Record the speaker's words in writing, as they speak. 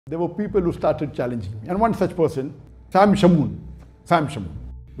There were people who started challenging me. And one such person, Shamoun.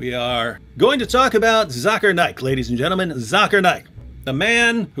 We are going to talk about Zakir Naik, ladies and gentlemen. Zakir Naik, a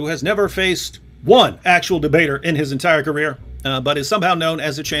man who has never faced one actual debater in his entire career, but is somehow known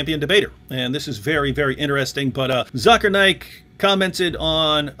as a champion debater. And this is very, very interesting. But Zakir Naik commented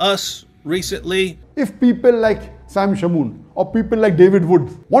on us recently. If people like Shamoun or people like David Wood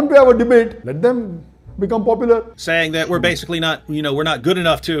want to have a debate, let them become popular. Saying that we're basically not, we're not good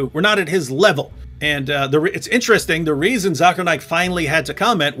enough we're not at his level. And it's interesting, the reason Zakir Naik finally had to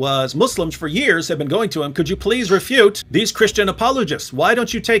comment was Muslims for years have been going to him, could you please refute these Christian apologists? Why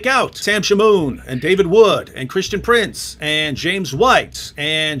don't you take out Shamoun and David Wood and Christian Prince and James White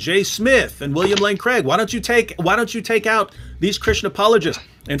and Jay Smith and William Lane Craig? Why don't you take out these Christian apologists?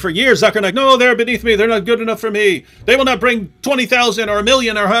 And for years, Zakir Naik, no, they're beneath me. They're not good enough for me. They will not bring 20,000 or a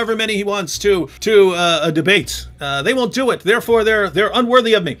million or however many he wants to a debate. They won't do it. Therefore, they're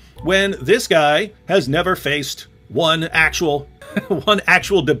unworthy of me. When this guy has never faced one actual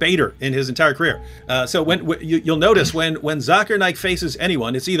debater in his entire career. So you'll notice when Zakir Naik faces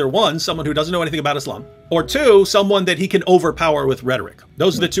anyone, it's either one, someone who doesn't know anything about Islam, or two, someone that he can overpower with rhetoric.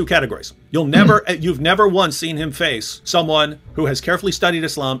 Those are the two categories. You've never once seen him face someone who has carefully studied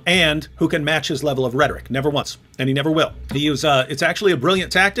Islam and who can match his level of rhetoric. Never once, and he never will. It's actually a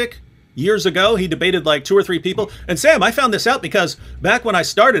brilliant tactic. Years ago, he debated like 2 or 3 people. And Sam, I found this out because back when I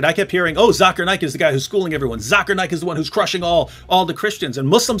started, I kept hearing, oh, Zakir Naik is the guy who's schooling everyone. Zakir Naik is the one who's crushing all the Christians. And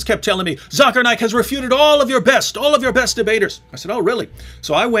Muslims kept telling me, Zakir Naik has refuted all of your best debaters. I said, oh, really?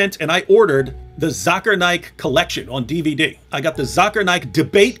 So I went and I ordered the Zakir Naik collection on DVD. I got the Zakir Naik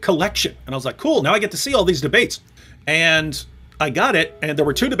debate collection. And I was like, cool, now I get to see all these debates. And I got it, and there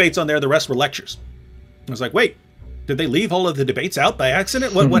were 2 debates on there. The rest were lectures. I was like, wait. Did they leave all of the debates out by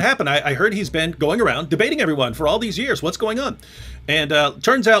accident? What happened? I heard he's been going around debating everyone for all these years. What's going on? And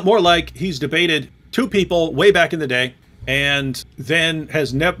turns out more like he's debated 2 people way back in the day, and then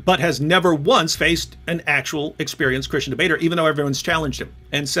has never once faced an actual experienced Christian debater, even though everyone's challenged him.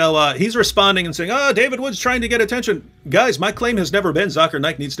 And so he's responding and saying, oh, David Wood's trying to get attention. Guys, my claim has never been Zakir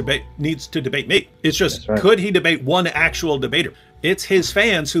Naik needs to debate me. It's just, could he debate one actual debater? It's his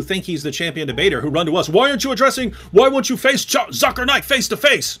fans who think he's the champion debater who run to us. Why won't you face Zakir Naik face to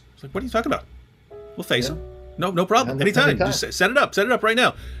face? It's like, what are you talking about? We'll face him. No problem. Anytime. Just set it up right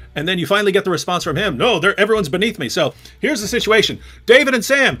now. And then you finally get the response from him. No, everyone's beneath me. So here's the situation. David and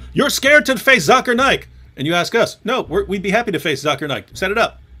Sam, you're scared to face Zakir Naik. And you ask us, no, we'd be happy to face Zakir Naik. Set it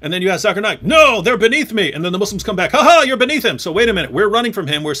up. And then you ask Zakir Naik, no, they're beneath me. And then the Muslims come back, haha, you're beneath him. So wait a minute, we're running from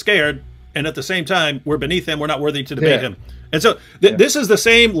him, we're scared. And at the same time, we're beneath him, we're not worthy to debate him. And so this is the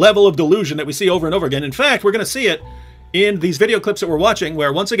same level of delusion that we see over and over again. In fact, we're going to see it in these video clips that we're watching,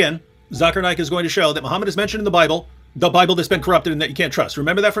 where once again, Zakir Naik is going to show that Muhammad is mentioned in the Bible that's been corrupted and that you can't trust.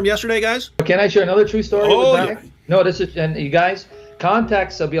 Remember that from yesterday, guys? Can I share another true story? Oh, yeah. No, this is, and you guys,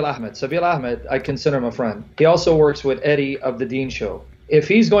 contact Sabil Ahmed. Sabil Ahmed, I consider him a friend. He also works with Eddie of the Dean Show. If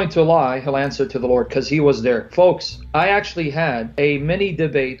he's going to lie, he'll answer to the Lord, because he was there. Folks, I actually had a mini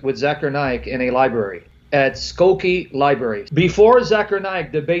debate with Zakir Naik in a library at Skokie Library. Before Zakir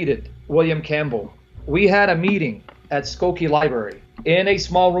Naik debated William Campbell, we had a meeting at Skokie Library in a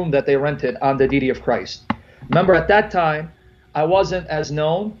small room that they rented on the Deity of Christ. Remember, at that time, I wasn't as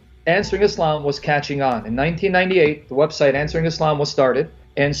known. Answering Islam was catching on. In 1998, the website Answering Islam was started.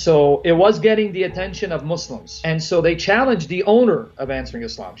 And so it was getting the attention of Muslims. And so they challenged the owner of Answering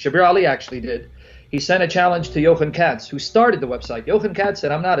Islam. Shabir Ali actually did. He sent a challenge to Jochen Katz, who started the website. Jochen Katz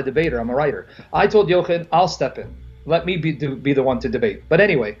said, I'm not a debater, I'm a writer. I told Jochen, I'll step in. Let me be the one to debate. But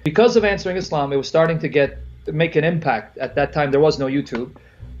anyway, because of Answering Islam, it was starting to make an impact. At that time, there was no YouTube.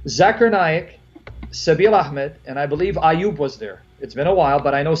 Zakir Naik, Sabil Ahmed, and I believe Ayub was there. It's been a while,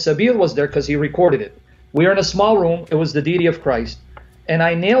 but I know Sabil was there because he recorded it. We were in a small room. It was the Deity of Christ. And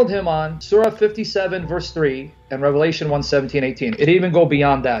I nailed him on Surah 57, verse 3, and Revelation 1:17, 18. It even go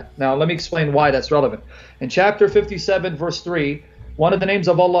beyond that. Now, let me explain why that's relevant. In chapter 57, verse 3, one of the names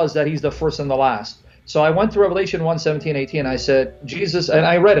of Allah is that He's the first and the last. So I went to Revelation 1:17, 18. I said, Jesus, and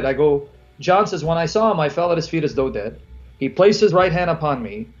I read it. I go, John says, when I saw him, I fell at his feet as though dead. He placed his right hand upon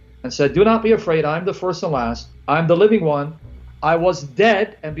me and said, do not be afraid. I am the first and last. I am the living one. I was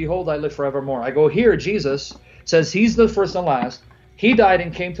dead, and behold, I live forevermore. I go, here, Jesus says He's the first and last. He died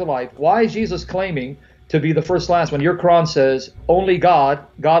and came to life. Why is Jesus claiming to be the first last when your Quran says only God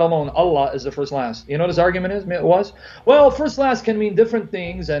alone, Allah is the first last? You know what his argument is? It was, well, first last can mean different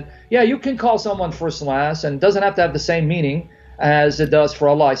things. And yeah, you can call someone first last and it doesn't have to have the same meaning as it does for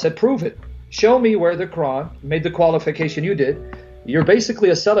Allah. I said, prove it. Show me where the Quran made the qualification you did. You're basically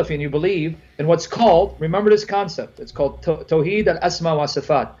a Salafi and you believe in what's called, remember this concept, it's called Tawheed al-Asma wa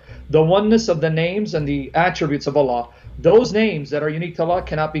Sifat, the oneness of the names and the attributes of Allah. Those names that are unique to Allah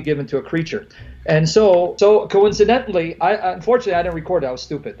cannot be given to a creature. And so coincidentally, unfortunately I didn't record it. I was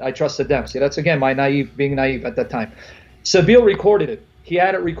stupid. I trusted them. See, that's again my being naive at that time. Sabeel recorded it. He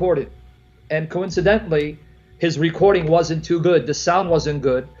had it recorded. And coincidentally, his recording wasn't too good. The sound wasn't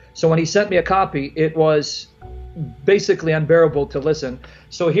good. So when he sent me a copy, it was basically unbearable to listen.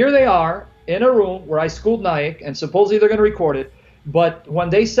 So here they are in a room where I schooled Naik, and supposedly they're going to record it. But when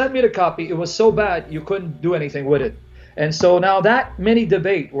they sent me the copy, it was so bad you couldn't do anything with it. And so now that mini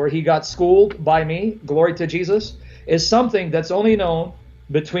debate where he got schooled by me, glory to Jesus, is something that's only known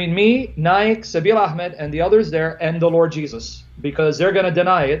between me, Naik, Sabeel Ahmed, and the others there, and the Lord Jesus. Because they're going to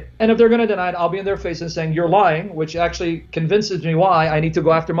deny it. And if they're going to deny it, I'll be in their face and saying, you're lying, which actually convinces me why I need to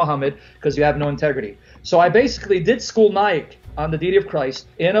go after Muhammad, because you have no integrity. So I basically did school Naik on the deity of Christ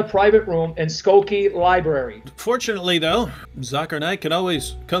in a private room in Skokie Library. Fortunately, though, Zakir Naik can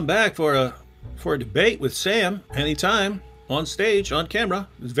always come back for a debate with Sam anytime, on stage, on camera.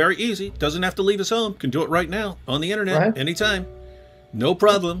 It's very easy. Doesn't have to leave his home. Can do it right now on the internet, right? Anytime. No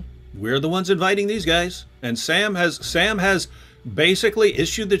problem. We're the ones inviting these guys. And Sam has basically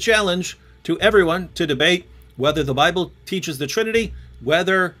issued the challenge to everyone to debate whether the Bible teaches the Trinity,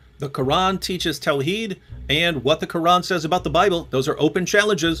 whether the Quran teaches Tawheed, and what the Quran says about the Bible. Those are open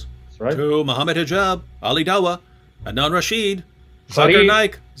challenges. That's right. To Muhammad Hijab, Ali Dawa, Adnan Rashid, Zakir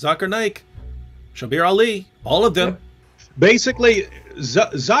Naik, Shabir Ali, all of them. Yep. Basically,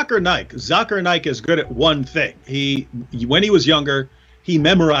 Zakir Naik is good at one thing. When he was younger, he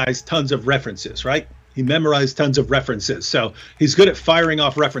memorized tons of references, right? He memorized tons of references. So he's good at firing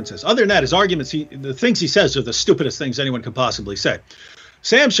off references. Other than that, his arguments, the things he says are the stupidest things anyone could possibly say.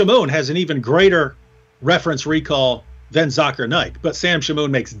 Sam Shamoun has an even greater reference recall than Zakir Naik, but Sam Shamoun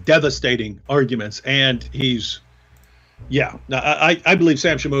makes devastating arguments, and I believe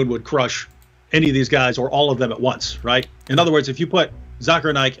Sam Shamoun would crush any of these guys or all of them at once, right? In other words, if you put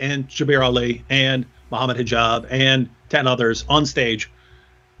Zakir Naik and Shabir Ali and Muhammad Hijab and 10 others on stage,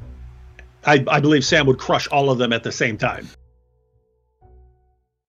 I believe Sam would crush all of them at the same time.